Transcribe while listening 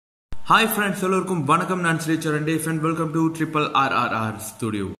Hi friends, எல்லோருக்கும் வணக்கம். நான் ஸ்ரீச்சரண்டே friend. Welcome to RRR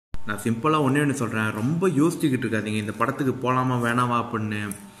studio. நான் சிம்பிளாக ஒன்று சொல்கிறேன், ரொம்ப யோசிச்சுக்கிட்டு இருக்காதீங்க இந்த படத்துக்கு போகலாமா வேணாமா அப்படின்னு.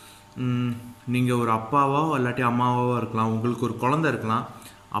 நீங்கள் ஒரு அப்பாவோ இல்லாட்டி அம்மாவோ இருக்கலாம், உங்களுக்கு ஒரு குழந்தை இருக்கலாம்.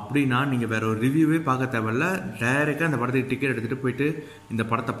 அப்படின்னா நீங்கள் வேற ஒரு ரிவ்யூவே பார்க்க தேவையில்ல, டைரெக்டாக அந்த படத்துக்கு டிக்கெட் எடுத்துகிட்டு போயிட்டு இந்த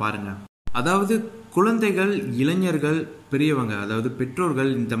படத்தை பாருங்கள். அதாவது குழந்தைகள், இளைஞர்கள், பெரியவங்க, அதாவது பெற்றோர்கள்,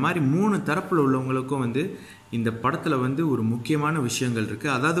 இந்த மாதிரி 3 தரப்பில் உள்ளவங்களுக்கும் இந்த படத்தில் ஒரு முக்கியமான விஷயங்கள்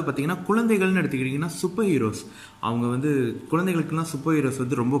இருக்குது. அதாவது பார்த்தீங்கன்னா, குழந்தைகள்னு எடுத்துக்கிட்டிங்கன்னா சூப்பர் ஹீரோஸ், அவங்க குழந்தைகளுக்குலாம் சூப்பர் ஹீரோஸ்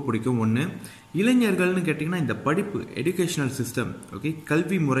ரொம்ப பிடிக்கும். ஒன்று. இளைஞர்கள்னு கேட்டிங்கன்னா இந்த படிப்பு, எஜுகேஷனல் சிஸ்டம், ஓகே,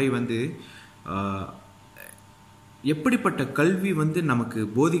 கல்வி முறை எப்படிப்பட்ட கல்வி நமக்கு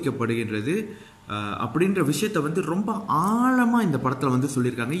போதிக்கப்படுகின்றது அப்படின்ற விஷயத்த ரொம்ப ஆழமாக இந்த படத்தில்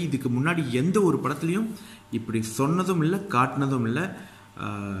சொல்லியிருக்காங்க. இதுக்கு முன்னாடி எந்த ஒரு படத்துலையும் இப்படி சொன்னதும் இல்லை, காட்டினதும் இல்லை.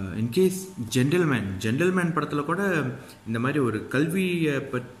 இன்கேஸ் ஜென்டில்மேன் படத்தில் கூட இந்த மாதிரி ஒரு கல்வியை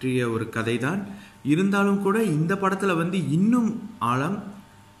பற்றிய ஒரு கதை தான் இருந்தாலும் கூட இந்த படத்தில் இன்னும் ஆழம்,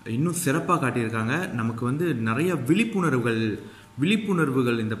 இன்னும் சிறப்பாக காட்டியிருக்காங்க. நமக்கு நிறைய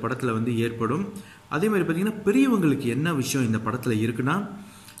விழிப்புணர்வுகள் இந்த படத்தில் ஏற்படும். அதே மாதிரி பார்த்திங்கன்னா, பெரியவங்களுக்கு என்ன விஷயம் இந்த படத்தில் இருக்குன்னா,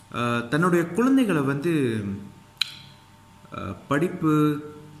 தன்னுடைய குழந்தைகளை படிப்பு,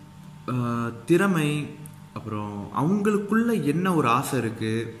 திறமை, அப்புறம் அவங்களுக்குள்ள என்ன ஒரு ஆசை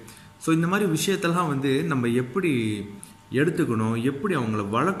இருக்குது, ஸோ இந்த மாதிரி விஷயத்தெல்லாம் நம்ம எப்படி எடுத்துக்கணும், எப்படி அவங்கள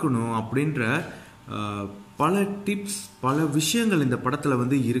வளர்க்கணும் அப்படின்ற பல டிப்ஸ், பல விஷயங்கள் இந்த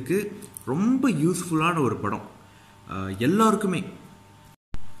படத்தில் இருக்குது. ரொம்ப யூஸ்ஃபுல்லான ஒரு படம் எல்லாருக்குமே.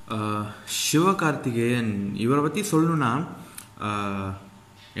 சிவகார்த்திகேயன் இவரை பற்றி சொல்லணுன்னா,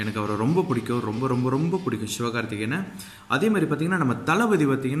 எனக்கு அவரை ரொம்ப பிடிக்கும், ரொம்ப ரொம்ப ரொம்ப பிடிக்கும் சிவகார்த்திகேயனை. அதே மாதிரி பார்த்திங்கன்னா, நம்ம தளபதி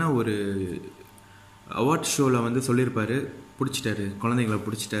பார்த்திங்கன்னா ஒரு அவார்ட் ஷோவில் சொல்லியிருப்பார், பிடிச்சிட்டாரு, குழந்தைங்களை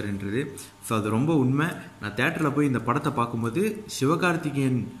பிடிச்சிட்டாருன்றது. ஸோ அது ரொம்ப உண்மை. நான் தேட்டரில் போய் இந்த படத்தை பார்க்கும்போது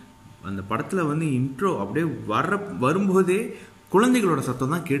சிவகார்த்திகேயன் அந்த படத்தில் இன்ட்ரோ அப்படியே வரும்போதே குழந்தைகளோட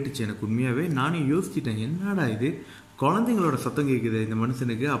சத்தம் தான் கேட்டுச்சு எனக்கு. உண்மையாகவே நானும் யோசிச்சிட்டேன், என்னடா இது குழந்தைங்களோட சத்தம் கேட்குது இந்த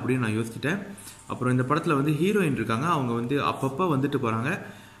மனுஷனுக்கு அப்படின்னு நான் யோசிச்சிட்டேன். அப்புறம் இந்த படத்தில் ஹீரோயின் இருக்காங்க, அவங்க அப்பப்போ வந்துட்டு போகிறாங்க.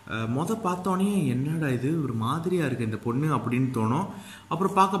 பார்த்தோன்னே என்னடா இது ஒரு மாதிரியாக இருக்குது இந்த பொண்ணு அப்படின்னு தோணும்.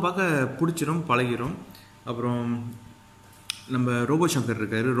 அப்புறம் பார்க்க பிடிச்சிரும், பழகிரும். அப்புறம் நம்ம ரோபோ சங்கர்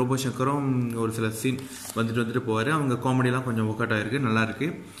இருக்கார், ரோபோ சங்கரும் ஒரு சில சீன் வந்துட்டு போவார். அவங்க காமெடியெலாம் கொஞ்சம் ஒர்க் அவுட் ஆகிருக்கு, நல்லாயிருக்கு.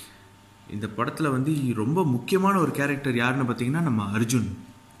 இந்த படத்தில் ரொம்ப முக்கியமான ஒரு கேரக்டர் யாருன்னு பார்த்தீங்கன்னா, நம்ம அர்ஜுன்,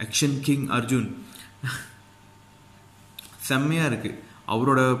 ஆக்ஷன் கிங் அர்ஜுன். செம்மையாக இருக்குது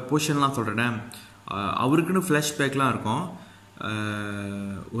அவரோட போர்ஷன்லாம். சொல்கிறேன், அவருக்குன்னு ஃப்ளாஷ்பேக்லாம் இருக்கும்.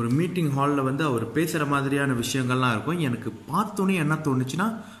 ஒரு மீட்டிங் ஹாலில் அவர் பேசுகிற மாதிரியான விஷயங்கள்லாம் இருக்கும். எனக்கு பார்த்தோன்னே என்ன தோணுச்சுன்னா,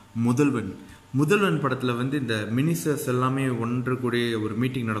 முதல்வன் படத்தில் இந்த மினிஸ்டர்ஸ் எல்லாமே ஒன்று கூடிய ஒரு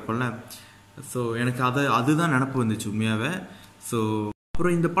மீட்டிங் நடக்கும்ல, ஸோ எனக்கு அதுதான் நினப்பு வந்துச்சு உண்மையாகவே. ஸோ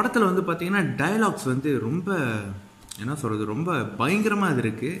அப்புறம் இந்த படத்தில் பார்த்தீங்கன்னா டயலாக்ஸ் ரொம்ப என்ன சொல்கிறது, ரொம்ப பயங்கரமாக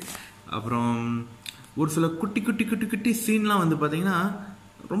இருக்குது. அப்புறம் ஒரு சில குட்டி சீன்லாம் பார்த்தீங்கன்னா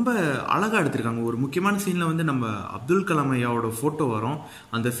ரொம்ப அழகாக எடுத்திருக்காங்க. ஒரு முக்கியமான சீனில் நம்ம அப்துல் கலாம் ஐயாவோட ஃபோட்டோ வரும்.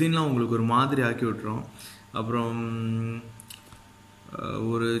 அந்த சீன்லாம் உங்களுக்கு ஒரு மாதிரி ஆக்கி விட்டுரும். அப்புறம்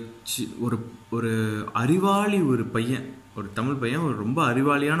ஒரு அறிவாளி ஒரு பையன், ஒரு தமிழ் பையன், ஒரு ரொம்ப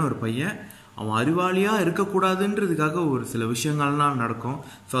அறிவாளியான ஒரு பையன், அவன் அறிவாளியாக இருக்கக்கூடாதுன்றதுக்காக ஒரு சில விஷயங்கள்லாம் நடக்கும்.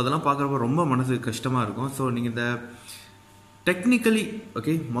 ஸோ அதெல்லாம் பார்க்குறப்ப ரொம்ப மனசுக்கு கஷ்டமாக இருக்கும். ஸோ நீங்கள் இந்த டெக்னிக்கலி,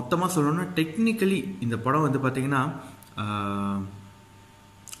 ஓகே, மொத்தமாக சொல்லணும்னா டெக்னிக்கலி இந்த படம் பார்த்தீங்கன்னா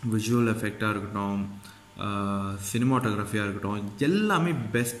விஷுவல் எஃபெக்டாக இருக்கட்டும், சினிமாட்டோகிராஃபியாக இருக்கட்டும், எல்லாமே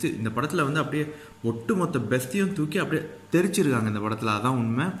பெஸ்ட்டு. இந்த படத்தில் அப்படியே ஒட்டுமொத்த பெஸ்ட்டையும் தூக்கி அப்படியே தெரிச்சிருக்காங்க இந்த படத்தில், அதான்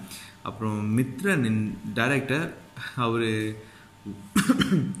உண்மை. அப்புறம் மித்ரன் டைரக்டர், அவர்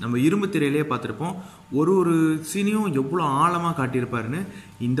நம்ம இரும்பு திரையிலே பார்த்துருப்போம், ஒரு சீனையும் எவ்வளோ ஆழமாக காட்டியிருப்பாருன்னு.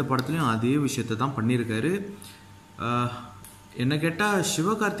 இந்த படத்துலையும் அதே விஷயத்தை தான் பண்ணியிருக்காரு. என்ன கேட்டால்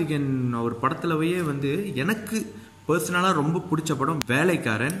சிவகார்த்திகேயன் ஒரு படத்துலவே எனக்கு பர்சனலாக ரொம்ப பிடிச்ச படம்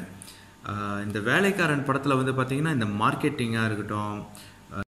வேலைக்காரன். இந்த வேலைக்காரன் படத்தில் பார்த்தீங்கன்னா இந்த மார்க்கெட்டிங்காக இருக்கட்டும்,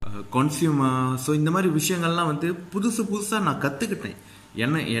 கன்சியூமர், ஸோ இந்த மாதிரி விஷயங்கள்லாம் புதுசாக நான் கற்றுக்கிட்டேன்.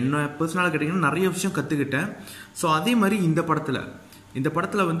 என்ன பர்சனலாக கேட்டிங்கன்னா நிறைய விஷயம் கற்றுக்கிட்டேன். ஸோ அதே மாதிரி இந்த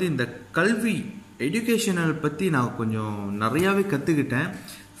படத்தில் இந்த கல்வி, எஜுகேஷனல் பற்றி நான் கொஞ்சம் நிறையாவே கற்றுக்கிட்டேன்.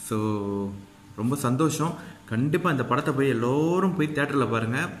 ஸோ ரொம்ப சந்தோஷம். கண்டிப்பாக இந்த படத்தை போய் எல்லோரும் போய் தேட்டரில்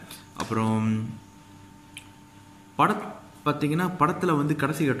பாருங்கள். அப்புறம் பார்த்தீங்கன்னா படத்தில்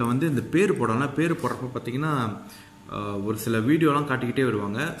கடைசி கட்டம் இந்த பேர் போடுறப்ப பார்த்தீங்கன்னா ஒரு சில வீடியோலாம் காட்டிக்கிட்டே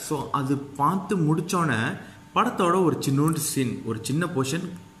வருவாங்க. ஸோ அது பார்த்து முடித்தோடனே படத்தோட ஒரு சின்னோண்டு சீன், ஒரு சின்ன போர்ஷன்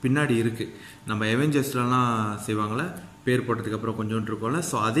பின்னாடி இருக்குது. நம்ம அவெஞ்சர்ஸ்லாம் செய்வாங்களே, பேர் போட்டதுக்கப்புறம் கொஞ்சோண்டு இருக்கும்ல,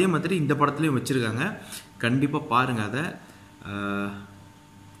 ஸோ அதே மாதிரி இந்த படத்துலையும் வச்சுருக்காங்க. கண்டிப்பாக பாருங்கள் அதை.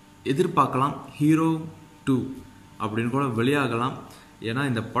 எதிர்பார்க்கலாம். ஹீரோ 2 அப்படின்னு கூட வெளியாகலாம். ஏன்னா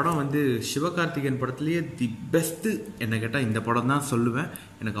இந்த படம் வந்து சிவகார்த்திகேயன் படத்துலேயே தி பெஸ்ட்டு என்ன கேட்டால் இந்த படம் தான் சொல்லுவேன்.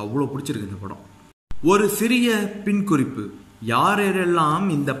 எனக்கு அவ்வளோ பிடிச்சிருக்கு இந்த படம். ஒரு சிறிய பின்குறிப்பு. யாரெல்லாம்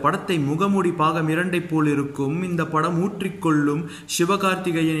இந்த படத்தை முகமூடி பாகம் 2 போல் இருக்கும், இந்த படம் ஊற்றிக்கொள்ளும்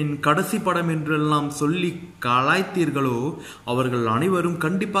சிவகார்த்திகேயனின் கடைசி படம் என்றெல்லாம் சொல்லி கலாய்த்தீர்களோ அவர்கள் அனைவரும்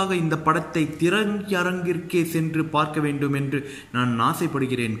கண்டிப்பாக இந்த படத்தை திரையரங்கிற்கே சென்று பார்க்க வேண்டும் என்று நான்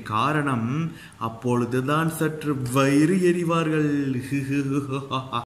ஆசைப்படுகிறேன். காரணம், அப்பொழுதுதான் சற்று வயிறு எறிவார்கள்.